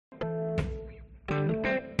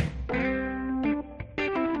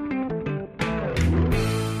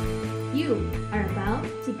You are about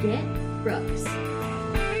to get Brooks.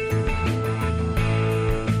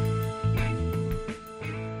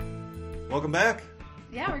 Welcome back.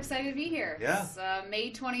 Yeah, we're excited to be here. Yeah. It's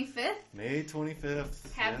May 25th. May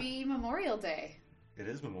 25th. Happy Memorial Day. It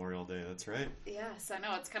is Memorial Day, that's right. Yes, I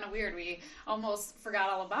know. It's kind of weird. We almost forgot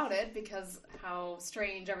all about it because how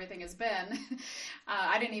strange everything has been.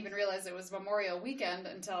 I didn't even realize it was Memorial Weekend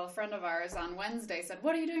until a friend of ours on Wednesday said,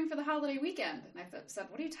 "What are you doing for the holiday weekend?" And I said,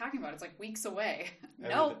 "What are you talking about? It's like weeks away."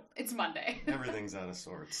 Nope, it's Monday. Everything's out of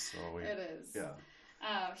sorts. So It is. Yeah.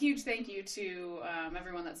 Huge thank you to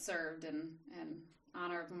everyone that served in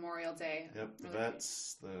honor of Memorial Day. Yep, the Really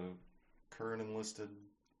vets, the current enlisted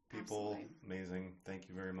people. Absolutely. Amazing. Thank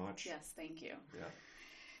you very much. Yes, thank you. Yeah.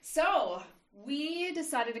 So, we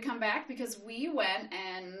decided to come back because we went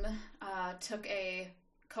and took a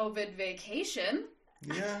COVID vacation.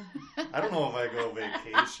 Yeah. I don't know if I go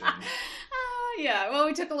vacation. Yeah, well,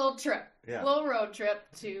 we took a little trip. Yeah. A little road trip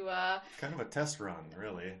to... Kind of a test run,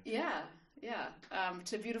 really. Yeah.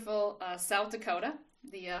 To beautiful South Dakota,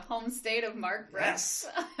 the home state of Mark Brooks.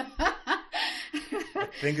 Yes. I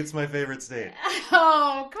think it's my favorite state.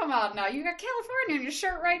 Oh, come on now. You got California in your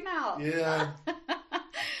shirt right now. Yeah.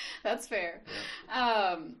 That's fair.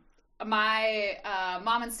 Yeah. My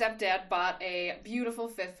mom and stepdad bought a beautiful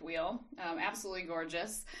fifth wheel. Absolutely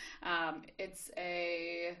gorgeous. It's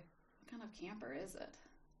a... What kind of camper is it?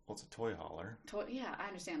 Well, it's a toy hauler. Yeah, I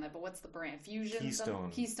understand that, but what's the brand? Fusion?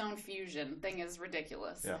 Keystone. Keystone Fusion. Thing is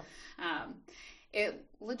ridiculous. Yeah. It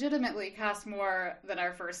legitimately cost more than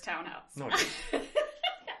our first townhouse. No,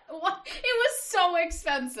 What? It was so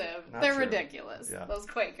expensive. Not They're true. ridiculous. Yeah. Those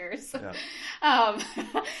Quakers. Yeah.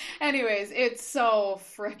 Anyways, it's so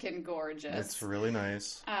freaking gorgeous. It's really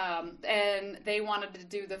nice. And they wanted to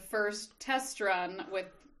do the first test run with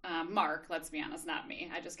Mark, let's be honest, not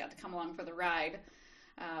me. I just got to come along for the ride.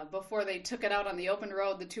 Before they took it out on the open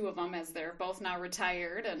road, the two of them, as they're both now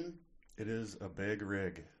retired. And It is a big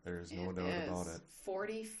rig. There's no doubt about it.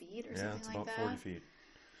 40 feet or Yeah, something it's like about that. 40 feet.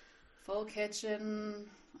 Full kitchen,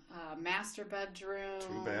 master bedroom.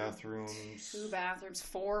 Two bathrooms.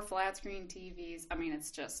 4 flat screen TVs. I mean,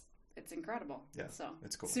 it's incredible. Yeah, So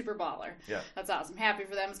it's cool. Super baller. Yeah. That's awesome. Happy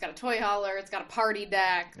for them. It's got a toy hauler. It's got a party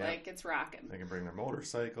deck. Yeah. Like, it's rocking. They can bring their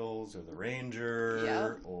motorcycles or the Ranger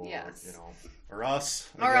Yep. or, Yes. or us.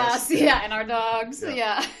 I Or guess. us, yeah, and our dogs, Yeah.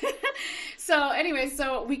 yeah. So anyway,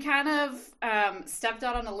 so we kind of stepped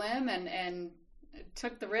out on a limb and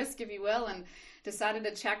took the risk, if you will, and decided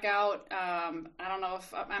to check out, I don't know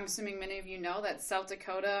if, I'm assuming many of you know that South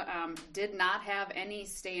Dakota did not have any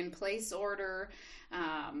stay-in-place order,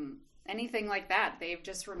 anything like that. They've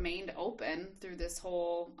just remained open through this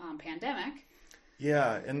whole pandemic.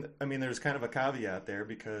 Yeah, and I mean, there's kind of a caveat there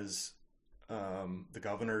because the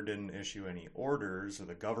governor didn't issue any orders, or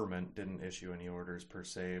the government didn't issue any orders per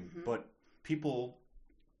se, but people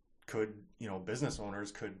could, business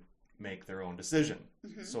owners could make their own decision.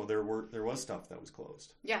 So there was stuff that was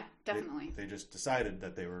closed. Yeah, definitely. They just decided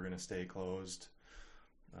that they were going to stay closed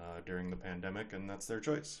during the pandemic, and that's their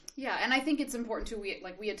choice. Yeah, and I think it's important to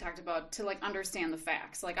we had talked about to understand the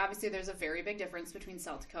facts. Like, obviously, there's a very big difference between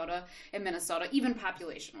South Dakota and Minnesota, even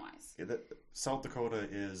population wise. Yeah, South Dakota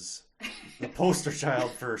is the poster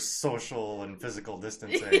child for social and physical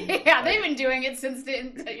distancing. Yeah, they've been doing it since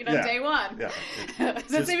day one. Yeah,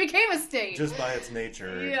 since they became a state. Just by its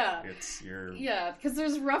nature. Yeah. It's your. Yeah, because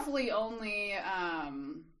there's roughly only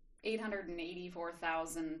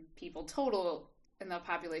 884,000 people total in the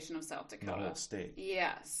population of South Dakota. The whole state.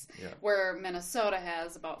 Yes. Yeah. Where Minnesota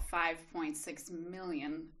has about 5.6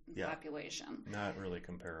 million population. Not really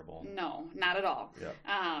comparable. No, not at all.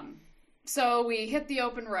 Yeah. So we hit the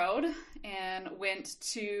open road and went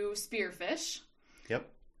to Spearfish. Yep.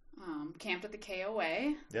 Camped at the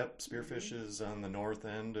KOA. Yep. Spearfish is on the north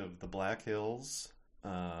end of the Black Hills.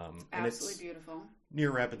 And Absolutely it's beautiful.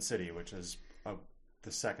 near Rapid City, which is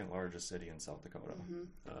the second largest city in South Dakota.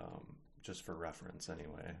 Just for reference,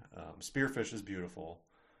 anyway. Spearfish is beautiful.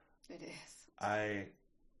 It is.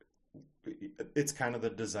 It's kind of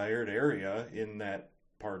the desired area in that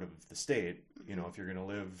part of the state. If you're going to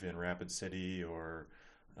live in Rapid City or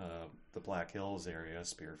the Black Hills area,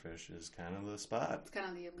 Spearfish is kind of the spot. It's kind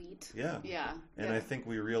of the elite. Yeah. Yeah. And I think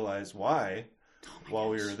we realized why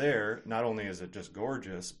while we were there. Not only is it just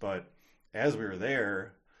gorgeous, but as we were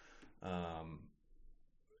there,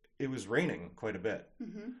 it was raining quite a bit.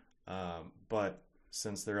 But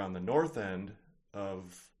since they're on the north end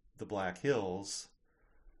of the Black Hills,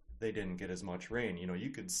 they didn't get as much rain. You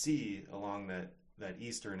could see along that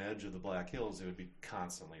eastern edge of the Black Hills, it would be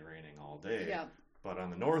constantly raining all day. Yeah. But on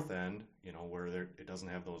the north end, where it doesn't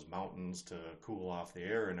have those mountains to cool off the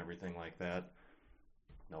air and everything like that,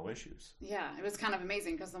 no issues. Yeah, it was kind of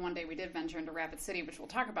amazing because the one day we did venture into Rapid City, which we'll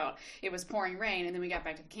talk about, it was pouring rain, and then we got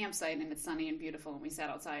back to the campsite and it's sunny and beautiful, and we sat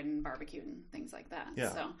outside and barbecued and things like that.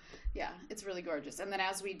 Yeah. So, yeah, it's really gorgeous. And then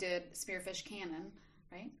as we did Spearfish Canyon,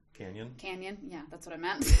 right? Canyon, yeah, that's what I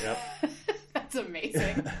meant. Yep. That's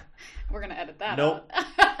amazing. We're going to edit that Nope.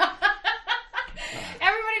 out.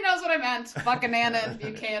 Everybody knows what I meant. Buchanan,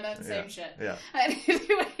 Buchanan, same shit. Yeah.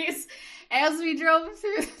 Anyways, as we drove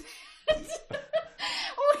through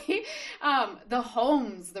the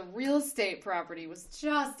homes, the real estate property was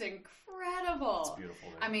just incredible. It's beautiful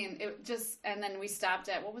there. I mean, and then we stopped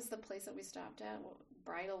at, what was the place that we stopped at?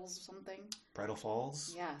 Bridals something? Bridal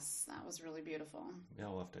Falls? Yes, that was really beautiful. Yeah,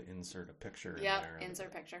 we'll have to insert a picture in Yep, there.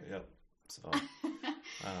 insert picture. Yep. So,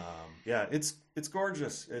 yeah, it's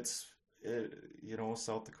gorgeous.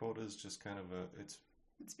 South Dakota is just kind of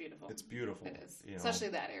it's beautiful. It's beautiful. It is, especially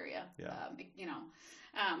that area. Yeah.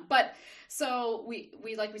 But so we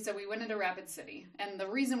like we said, we went into Rapid City, and the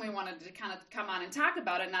reason we wanted to kind of come on and talk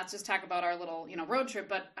about it, not just talk about our little road trip,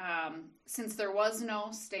 but since there was no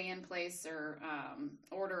stay in place or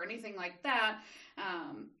order or anything like that.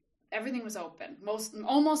 Everything was open.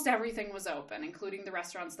 Almost everything was open, including the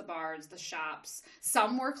restaurants, the bars, the shops.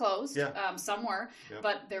 Some were closed. Yeah. Some were, Yep.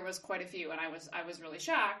 but there was quite a few, and I was really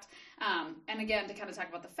shocked. And again, to kind of talk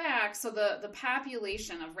about the facts, so the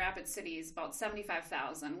population of Rapid City is about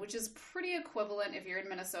 75,000, which is pretty equivalent if you're in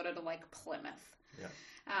Minnesota to like Plymouth. Yeah.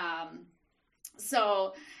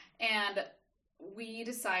 And we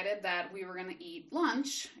decided that we were going to eat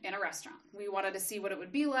lunch in a restaurant. We wanted to see what it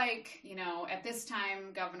would be like. At this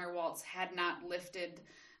time, Governor Walz had not lifted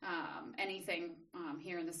anything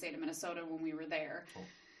here in the state of Minnesota when we were there. Oh.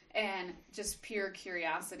 And just pure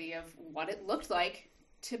curiosity of what it looked like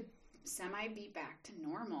to be back to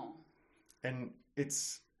normal. And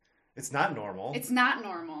it's not normal. It's not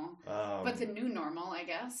normal, but the new normal, I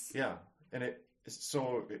guess. Yeah. And it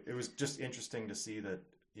was just interesting to see that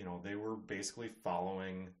they were basically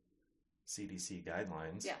following CDC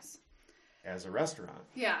guidelines. Yes. As a restaurant.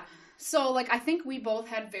 Yeah. So, I think we both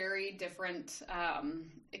had very different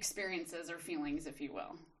experiences or feelings, if you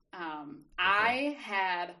will. I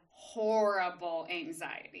had horrible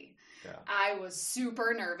anxiety. Yeah. I was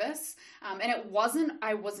super nervous. And I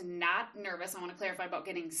was not nervous. I want to clarify about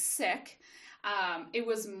getting sick. It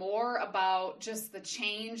was more about just the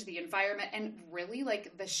change, the environment, and really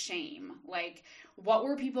the shame. What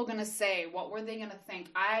were people going to say? What were they going to think?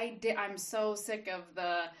 I'm so sick of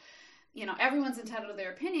everyone's entitled to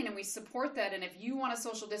their opinion, and we support that. And if you want to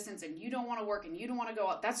social distance and you don't want to work and you don't want to go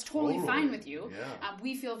out, that's totally fine with you. Yeah.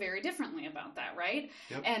 We feel very differently about that, right?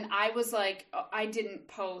 Yep. And I was I didn't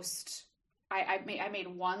post. I made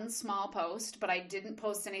one small post, but I didn't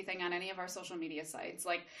post anything on any of our social media sites.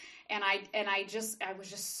 I was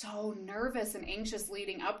just so nervous and anxious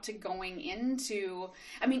leading up to going into,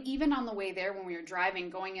 even on the way there when we were driving,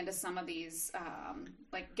 going into some of these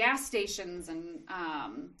gas stations and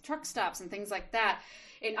truck stops and things like that.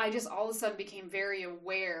 I just all of a sudden became very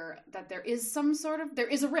aware that there is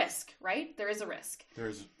a risk, right? There is a risk.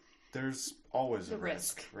 There's always a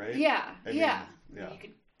risk, right? Yeah. Yeah. You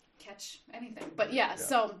could catch anything. But yeah,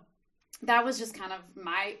 so that was just kind of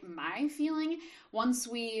my feeling. Once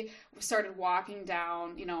we started walking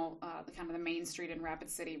down, the kind of the main street in Rapid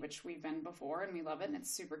City, which we've been before and we love it and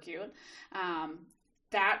it's super cute.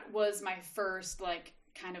 That was my first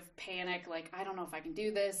kind of panic, I don't know if I can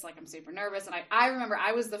do this, I'm super nervous. And I remember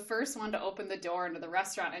I was the first one to open the door into the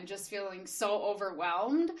restaurant and just feeling so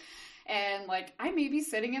overwhelmed and I may be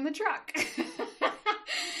sitting in the truck.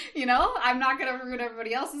 I'm not going to ruin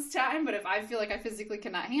everybody else's time, but if I feel like I physically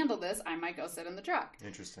cannot handle this, I might go sit in the truck.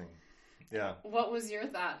 Interesting. Yeah. What was your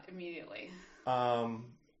thought immediately?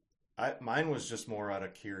 Mine was just more out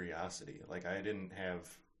of curiosity. I didn't have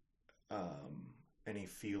any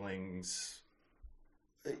feelings.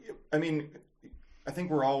 I think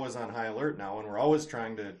we're always on high alert now, and we're always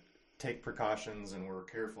trying to take precautions, and we're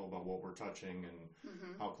careful about what we're touching and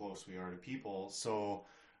how close we are to people. So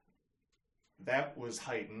that was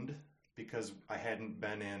heightened because I hadn't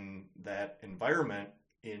been in that environment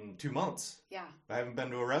in 2 months. Yeah. I haven't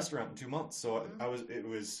been to a restaurant in 2 months. So I was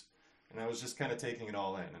just kind of taking it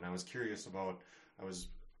all in, and I was curious I was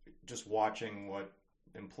just watching what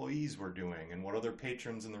employees were doing and what other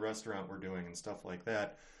patrons in the restaurant were doing and stuff like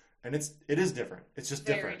that. And it is different. It's just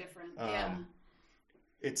different. Very different. Yeah.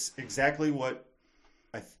 It's exactly what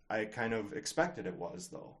I kind of expected it was,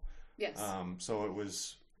 though. Yes. So it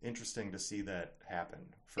was interesting to see that happen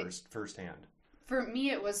firsthand. For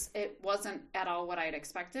me, it wasn't at all what I'd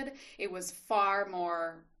expected. It was far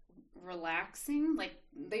more relaxing. Like,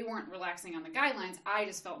 they weren't relaxing on the guidelines. I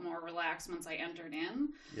just felt more relaxed once I entered in.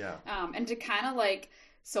 Yeah. And to kind of like,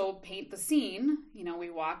 so paint the scene, we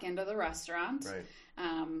walk into the restaurant. Right.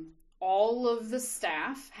 All of the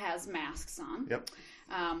staff has masks on. Yep.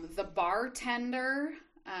 The bartender,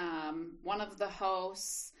 one of the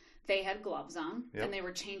hosts, they had gloves on, Yep. and they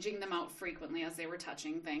were changing them out frequently as they were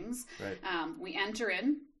touching things. Right. We enter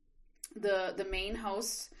in, the main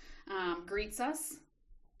host greets us,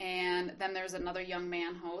 and then there's another young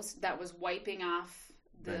man host that was wiping off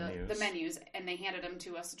the menus, and they handed them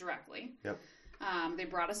to us directly. Yep. They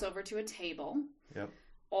brought us over to a table. Yep.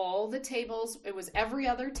 All the tables, it was every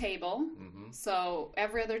other table. Mm-hmm. So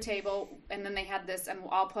every other table, and then they had this, and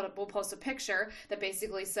we'll post a picture that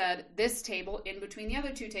basically said this table in between the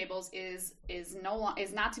other two tables is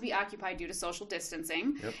not to be occupied due to social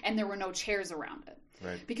distancing, Yep. and there were no chairs around it.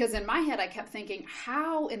 Right. Because in my head, I kept thinking,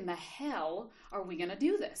 how in the hell are we going to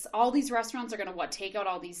do this? All these restaurants are going to, take out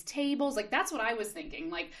all these tables? Like, that's what I was thinking.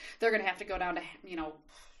 Like, they're going to have to go down to,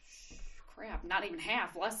 not even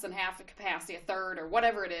half, less than half the capacity, a third or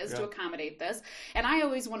whatever it is to accommodate this. And I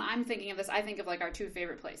always, when I'm thinking of this, I think of like our two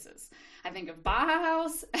favorite places. I think of Baja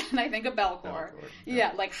House and I think of Belcourt.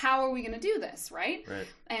 Yeah, like how are we going to do this, right? Right.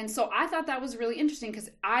 And so I thought that was really interesting because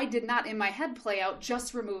I did not in my head play out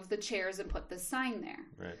just remove the chairs and put this sign there.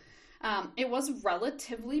 Right. It was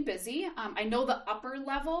relatively busy. I know the upper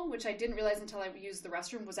level, which I didn't realize until I used the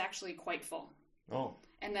restroom, was actually quite full. Oh.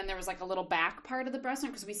 And then there was like a little back part of the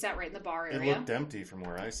restaurant because we sat right in the bar area. It looked empty from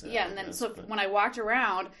where I sat. Yeah, and then when I walked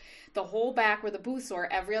around, the whole back where the booths were,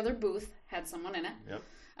 every other booth had someone in it. Yep.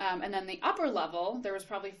 And then the upper level, there was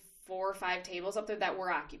probably 4 or 5 tables up there that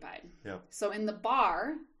were occupied. Yep. So in the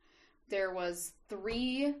bar, there was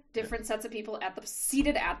 3 different sets of people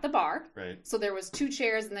seated at the bar. Right. So there was 2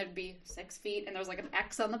 chairs, and there'd be 6 feet, and there was like an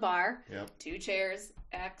X on the bar. Yep. 2 chairs,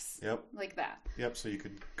 X. Yep. Like that. Yep. So you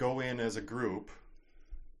could go in as a group.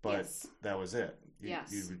 But that was it. You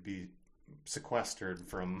would be sequestered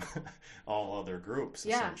from all other groups,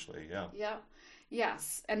 essentially. Yeah. Yeah.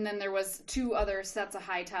 Yes. And then there was 2 other sets of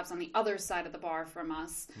high tops on the other side of the bar from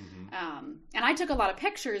us. Mm-hmm. And I took a lot of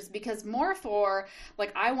pictures because more for,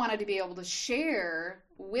 like, I wanted to be able to share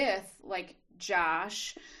with, like,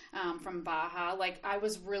 Josh from Baja. Like, I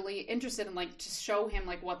was really interested in, like, to show him,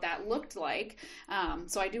 like, what that looked like.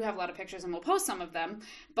 So I do have a lot of pictures, and we'll post some of them.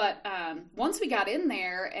 But once we got in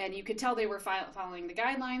there, and you could tell they were following the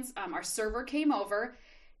guidelines, our server came over.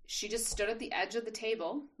 She just stood at the edge of the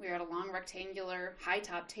table. We were at a long rectangular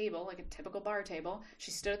high-top table, like a typical bar table.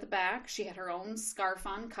 She stood at the back. She had her own scarf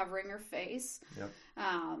on covering her face. Yep.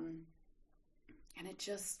 And it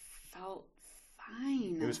just felt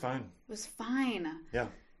fine. It was fine. It was fine. Yeah.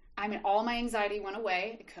 I mean, all my anxiety went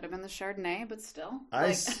away. It could have been the Chardonnay, but still.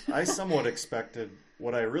 I somewhat expected,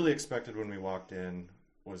 what I really expected when we walked in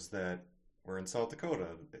was that we're in South Dakota.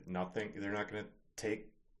 They're not going to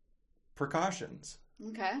take precautions.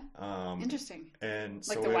 Okay. Interesting. And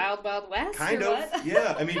like so the Wild Wild West? Kind of,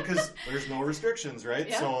 yeah. I mean, because there's no restrictions, right?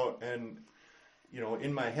 Yeah. So, and,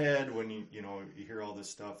 in my head, when you hear all this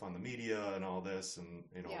stuff on the media and all this, and,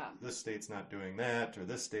 this state's not doing that, or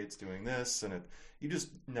this state's doing this, and you just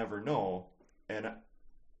never know. And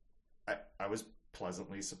I was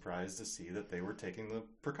pleasantly surprised to see that they were taking the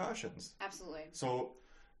precautions. Absolutely. So,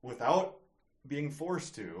 without being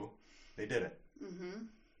forced to, they did it. Mm-hmm.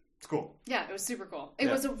 It's cool. Yeah, it was super cool. It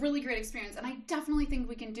was a really great experience, and I definitely think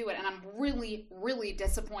we can do it. And I'm really, really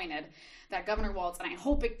disappointed that Governor Walz, and I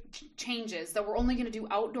hope it changes, that we're only going to do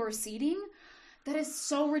outdoor seating. That is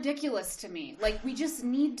so ridiculous to me. Like, we just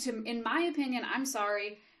need to, in my opinion, I'm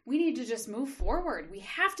sorry, we need to just move forward. We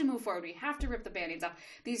have to move forward. We have to rip the Band-Aids off.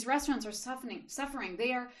 These restaurants are suffering.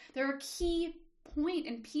 They're a key point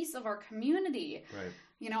and piece of our community. Right.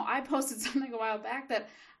 I posted something a while back that,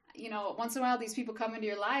 once in a while these people come into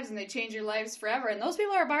your lives and they change your lives forever. And those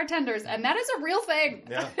people are bartenders, and that is a real thing.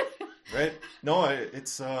 Yeah. Right. No,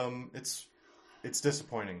 it's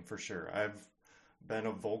disappointing for sure. I've been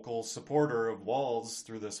a vocal supporter of Walz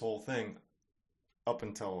through this whole thing up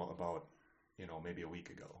until about, maybe a week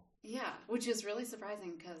ago. Yeah. Which is really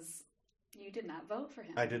surprising because you did not vote for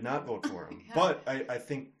him. I did not vote for him. Yeah. But I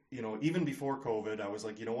think, even before COVID, I was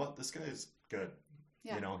like, you know what? This guy is good.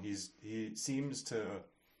 Yeah. He seems to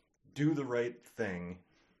do the right thing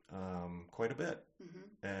quite a bit.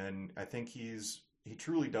 Mm-hmm. And I think he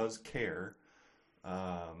truly does care.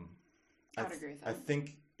 I would agree with that. I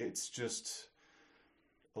think it's just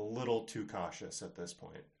a little too cautious at this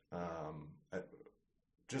point.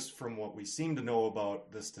 just from what we seem to know about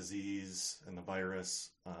this disease and the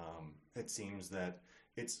virus, it seems that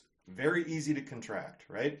it's very easy to contract,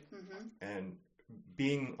 right? Mm-hmm. And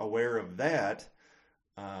being aware of that,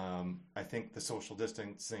 I think the social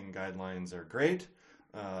distancing guidelines are great,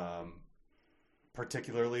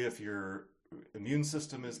 particularly if your immune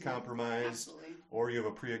system is compromised. Absolutely. Or you have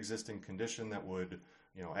a pre-existing condition that would,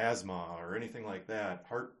 asthma or anything like that,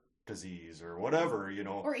 heart disease or whatever,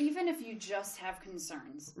 Or even if you just have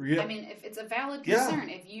concerns. Yeah. I mean, if it's a valid concern,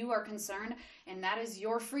 if you are concerned, and that is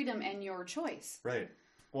your freedom and your choice. Right.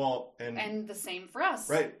 Well, and the same for us.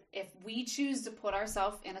 Right. If we choose to put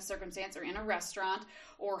ourselves in a circumstance or in a restaurant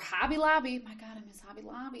or Hobby Lobby, my God, I miss Hobby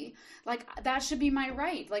Lobby. Like, that should be my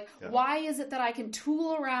right. Like, why is it that I can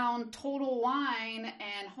tool around Total Wine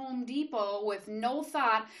and Home Depot with no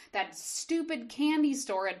thought, that stupid candy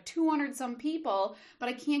store at 200 some people, but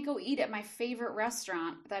I can't go eat at my favorite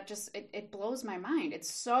restaurant? That just, it blows my mind.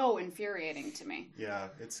 It's so infuriating to me. Yeah,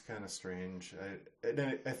 it's kind of strange.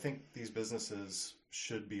 I think these businesses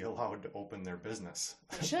should be allowed to open their business.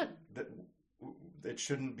 They should. It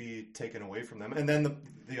shouldn't be taken away from them. And then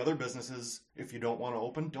the other businesses, if you don't want to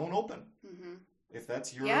open, don't open. Mm-hmm. If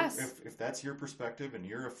that's your if that's your perspective and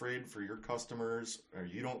you're afraid for your customers, or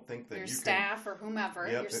you don't think that your you staff or whomever,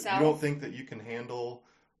 yourself, if you don't think that you can handle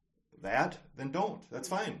that, then don't. That's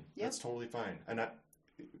fine. Yep. That's totally fine. And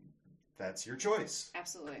that's your choice.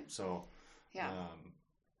 Absolutely. So, yeah.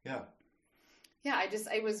 Yeah,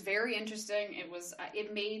 it was very interesting.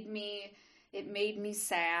 It made me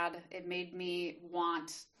sad. It made me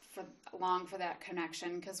long for that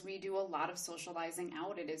connection, because we do a lot of socializing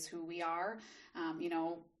out. It is who we are.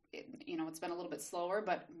 It's been a little bit slower,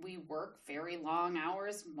 but we work very long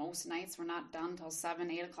hours. Most nights we're not done till 7,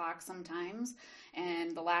 8 o'clock sometimes.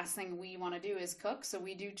 And the last thing we want to do is cook. So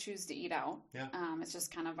we do choose to eat out. Yeah. It's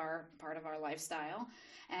just kind of part of our lifestyle.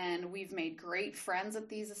 And we've made great friends at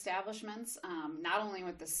these establishments, not only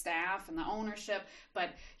with the staff and the ownership,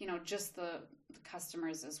 but, just the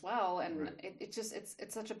customers as well. And right.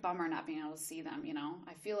 It's such a bummer not being able to see them,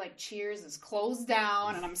 I feel like Cheers is closed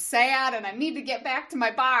down and I'm sad and I need to get back to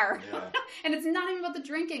my bar. Yeah. And it's not even about the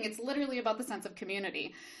drinking. It's literally about the sense of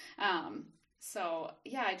community. I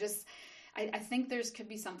think could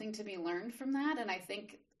be something to be learned from that. And I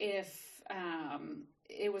think if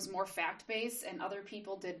it was more fact-based and other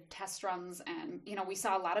people did test runs, and, we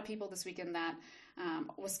saw a lot of people this weekend that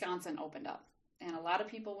Wisconsin opened up. And a lot of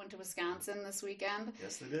people went to Wisconsin this weekend.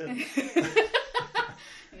 Yes, they did.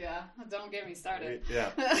 Yeah, don't get me started. Yeah.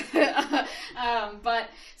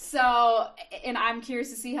 And I'm curious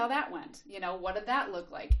to see how that went. What did that look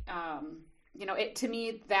like? To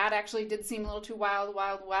me, that actually did seem a little too Wild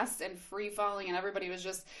West and free-falling, and everybody was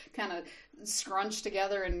just kind of scrunched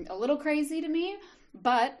together and a little crazy to me.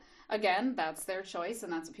 But again, that's their choice,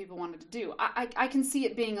 and that's what people wanted to do. I can see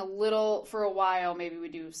it being a little, for a while, maybe we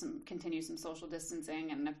continue some social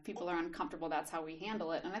distancing, and if people are uncomfortable, that's how we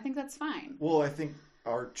handle it, and I think that's fine. Well, I think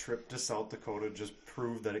our trip to South Dakota just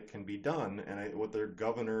proved that it can be done, and what their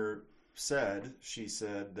governor said, she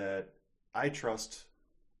said that I trust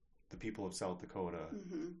the people of South Dakota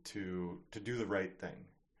mm-hmm. to do the right thing.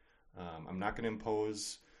 I'm not going to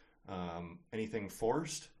impose anything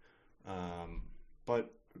forced,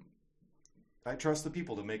 but I trust the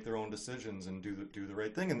people to make their own decisions and do the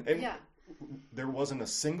right thing. And there wasn't a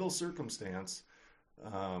single circumstance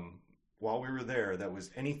while we were there that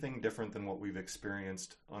was anything different than what we've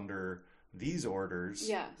experienced under these orders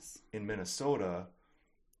in Minnesota.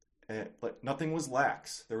 But nothing was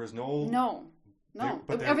lax. There was no.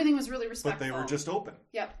 Everything was really respectful. But they were just open.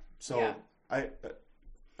 Yep. So I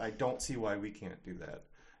don't see why we can't do that.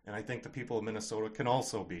 And I think the people of Minnesota can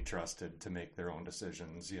also be trusted to make their own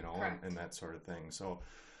decisions, and that sort of thing. So,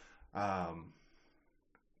 I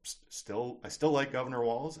still like Governor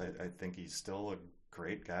Walz. I think he's still a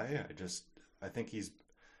great guy. I think he's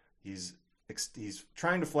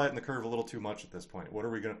trying to flatten the curve a little too much at this point. What are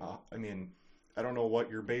we going to, I don't know what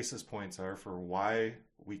your basis points are for why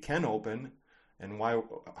we can open and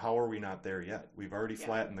how are we not there yet? We've already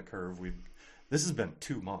flattened the curve. This has been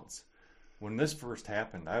 2 months. When this first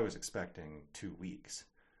happened, I was expecting 2 weeks.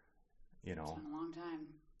 It's been a long time.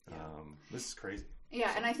 Yeah. This is crazy.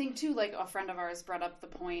 Yeah, and I think too, like a friend of ours brought up the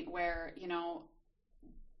point where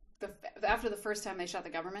after the first time they shut the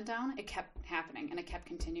government down, it kept happening and it kept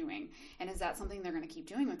continuing. And is that something they're going to keep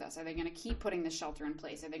doing with us? Are they going to keep putting this shelter in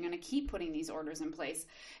place? Are they going to keep putting these orders in place?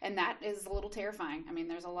 And that is a little terrifying.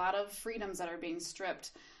 There's a lot of freedoms that are being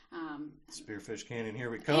stripped Spearfish Canyon, here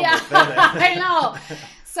we come. Yeah, with that. I know.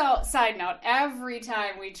 So, side note, every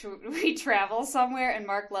time we travel somewhere and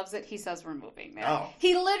Mark loves it, he says we're moving there. Oh.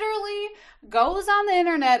 He literally goes on the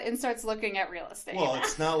internet and starts looking at real estate. Well,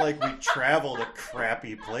 it's not like we travel to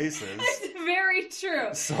crappy places. Very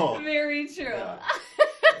true. So, very true. Yeah.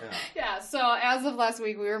 Yeah, so as of last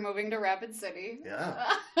week, we were moving to Rapid City.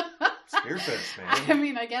 Yeah. Spearfish, man. I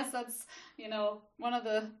mean, I guess that's, one of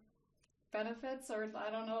the benefits, or I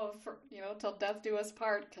don't know, if, till death do us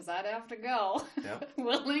part, because I'd have to go. Yep.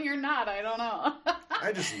 Willing or not, I don't know.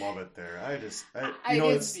 I just love it there.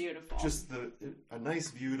 It's beautiful. Just a nice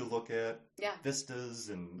view to look at. Yeah. Vistas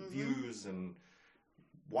and views and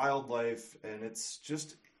wildlife, and it's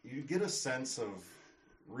just, you get a sense of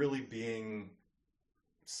really being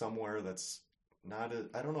somewhere that's not as,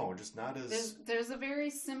 I don't know, just not as there's a very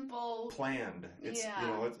simple planned. It's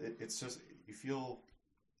it's just, you feel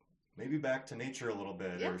maybe back to nature a little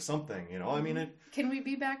bit or something, I mean, can we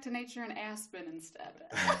be back to nature in Aspen instead?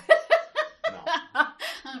 No.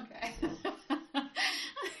 Okay.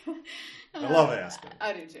 I love Aspen.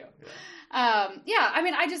 I do too. Yeah. I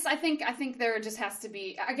mean, I think there just has to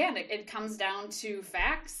be, again, it comes down to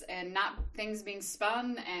facts and not things being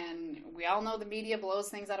spun, and we all know the media blows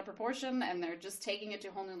things out of proportion, and they're just taking it to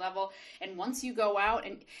a whole new level. And once you go out,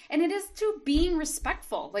 and it is to being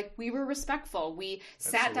respectful. Like, we were respectful. We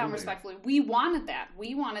sat down respectfully. We wanted that.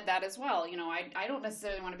 We wanted that as well. I don't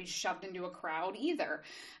necessarily want to be shoved into a crowd either.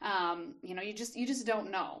 You just don't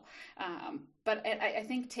know. But I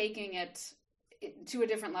think taking it to a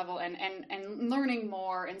different level and learning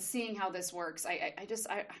more and seeing how this works, I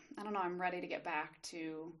don't know, I'm ready to get back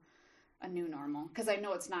to a new normal, because I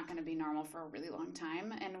know it's not going to be normal for a really long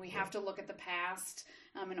time, and we have to look at the past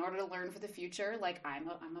in order to learn for the future. Like, I'm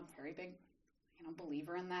a very big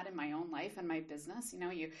believer in that in my own life and my business.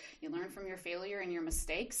 You learn from your failure and your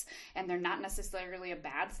mistakes, and they're not necessarily a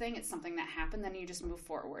bad thing. It's something that happened, then you just move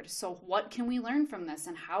forward. So what can we learn from this,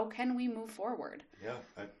 and how can we move forward? Yeah.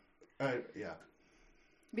 Yeah.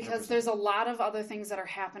 Because 100%. there's a lot of other things that are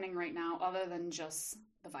happening right now other than just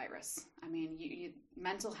the virus. I mean,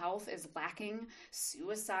 mental health is lacking.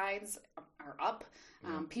 Suicides are up.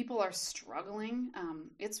 People are struggling.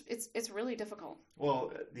 It's really difficult.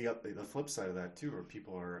 Well, the flip side of that too, are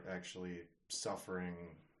people are actually suffering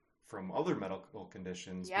from other medical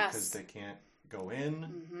conditions because they can't go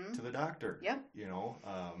in to the doctor. Yep.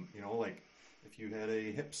 Like if you had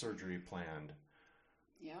a hip surgery planned.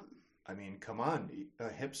 Yep. I mean, come on. A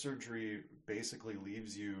hip surgery basically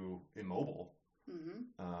leaves you immobile.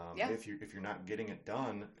 If you're not getting it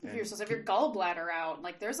done. If you're supposed to have your gallbladder out.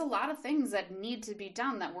 Like, there's a lot of things that need to be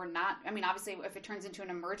done that we're not. I mean, obviously, if it turns into an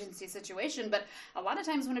emergency situation, but a lot of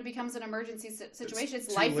times when it becomes an emergency situation,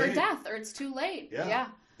 it's life or death, or it's too late. Yeah.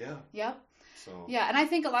 Yep. So. Yeah, and I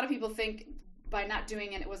think a lot of people think by not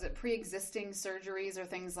doing it, was it pre-existing surgeries or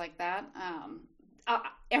things like that?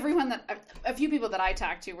 A few people that I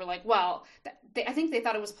talked to were like, well, I think they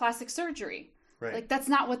thought it was plastic surgery. Right. Like, that's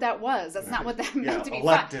not what that was. That's not what that meant to be.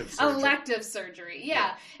 Elective surgery. Elective surgery.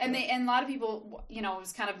 Yeah. And a lot of people,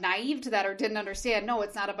 was kind of naive to that or didn't understand. No,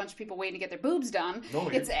 it's not a bunch of people waiting to get their boobs done. No,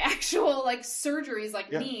 it's actual surgeries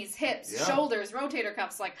like knees, hips, shoulders, rotator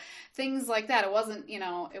cuffs, like things like that. It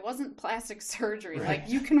wasn't plastic surgery. Right. Like,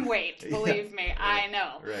 you can wait. Believe me, I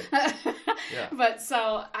know. Right. Yeah. But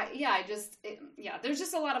so there's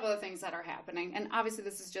just a lot of other things that are happening, and obviously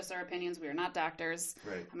this is just our opinions. We are not doctors.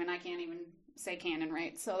 Right. I mean, I can't even say canyon,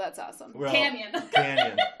 right? So that's awesome. Well, Canyon.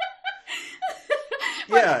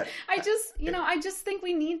 Yeah. I just think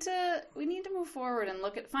we need to move forward and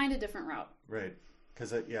find a different route. Right.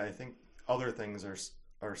 Because I think other things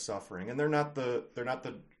are suffering, and we're not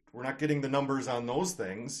getting the numbers on those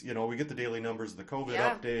things. We get the daily numbers of the COVID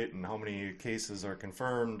update and how many cases are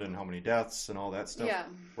confirmed and how many deaths and all that stuff. Yeah.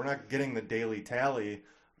 We're not getting the daily tally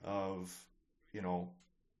of,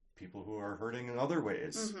 people who are hurting in other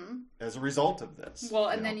ways as a result of this. Well,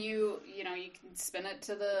 and then you can spin it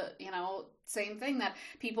to the, same thing, that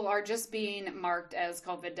people are just being marked as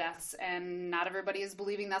COVID deaths, and not everybody is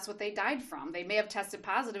believing that's what they died from. They may have tested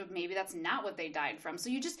positive, maybe that's not what they died from. So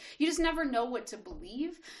you just never know what to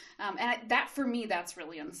believe. That for me, that's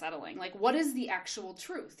really unsettling. Like, what is the actual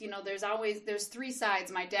truth? There's three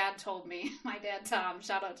sides. My dad told me, my dad Tom,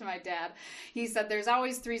 shout out to my dad. He said there's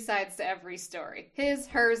always three sides to every story: his,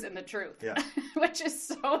 hers, and the truth. Yeah. Which is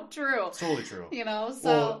so true. It's totally true. So.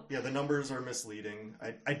 Well, yeah, the numbers are misleading.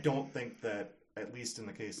 I don't think that, at least in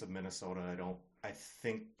the case of Minnesota,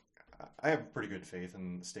 I have pretty good faith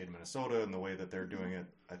in the state of Minnesota and the way that they're doing it.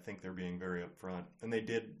 I think they're being very upfront, and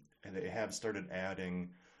they have started adding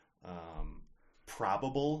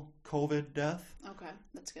probable COVID death. Okay,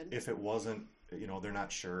 that's good. If it wasn't, they're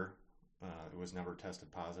not sure. It was never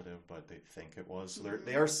tested positive, but they think it was. So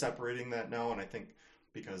they are separating that now, and I think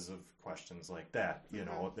because of questions like that, they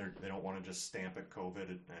don't want to just stamp it COVID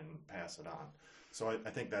and pass it on. So I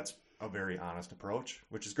think that's a very honest approach,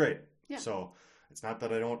 which is great. Yeah. So it's not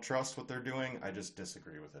that I don't trust what they're doing. I just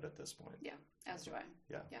disagree with it at this point. Yeah, as do I.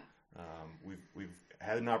 Yeah. We've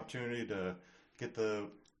had an opportunity to get the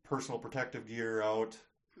personal protective gear out.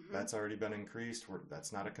 That's already been increased.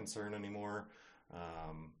 That's not a concern anymore.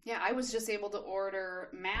 I was just able to order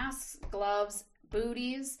masks, gloves,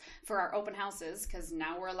 booties for our open houses, because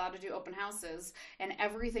now we're allowed to do open houses, and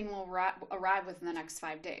everything will arrive within the next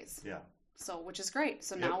 5 days. Yeah. So, which is great.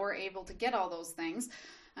 So now we're able to get all those things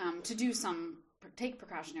to do take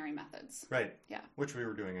precautionary methods. Right. Yeah. Which we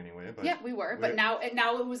were doing anyway. But yeah, we were. But now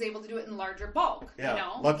it was able to do it in larger bulk.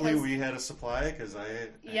 Yeah. Luckily, we had a supply because I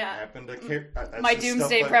happened to carry my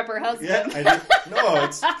doomsday prepper husband. Yeah, I did. No,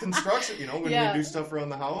 it's construction. When we do stuff around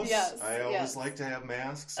the house, I always like to have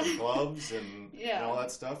masks and gloves and all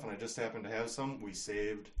that stuff. And I just happened to have some. We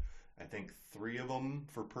saved, I think, 3 of them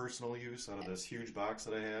for personal use out of this huge box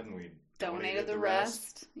that I had, and we donated the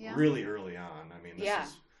rest. Yeah. Really early on. I mean, this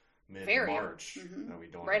is mid-March that we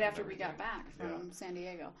donated. Right after we got back from San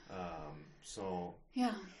Diego. So.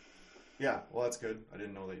 Yeah. Yeah, well, that's good. I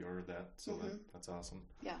didn't know that you ordered that, so that's awesome.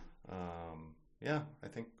 Yeah. I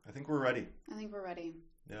think we're ready. I think we're ready.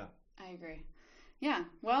 Yeah. I agree. Yeah.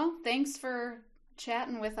 Well, thanks for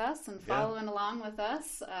chatting with us and following along with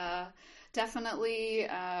us. Definitely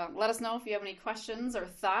let us know if you have any questions or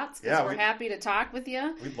thoughts, because we're happy to talk with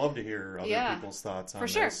you. We'd love to hear other people's thoughts on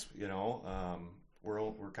this.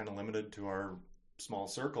 We're kind of limited to our small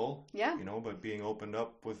circle. Yeah. But being opened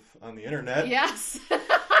up on the internet. Yes.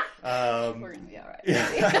 We're gonna be all right.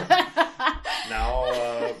 Yeah.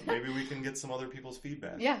 Now maybe we can get some other people's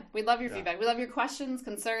feedback. Yeah, we love your feedback. We love your questions,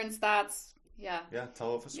 concerns, thoughts. Yeah. Yeah.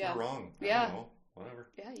 Tell us if we're wrong. I don't know. Whatever.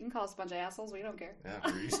 Yeah, you can call us a bunch of assholes. We don't care. Yeah,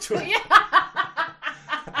 we're used to it.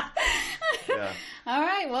 Yeah. All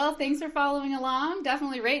right. Well, thanks for following along.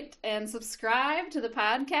 Definitely rate and subscribe to the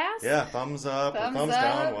podcast. Yeah, thumbs up or thumbs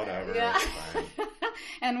down, whatever. Yeah.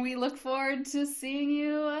 And we look forward to seeing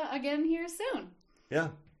you again here soon. Yeah.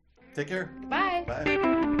 Take care. Bye.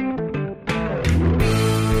 Bye.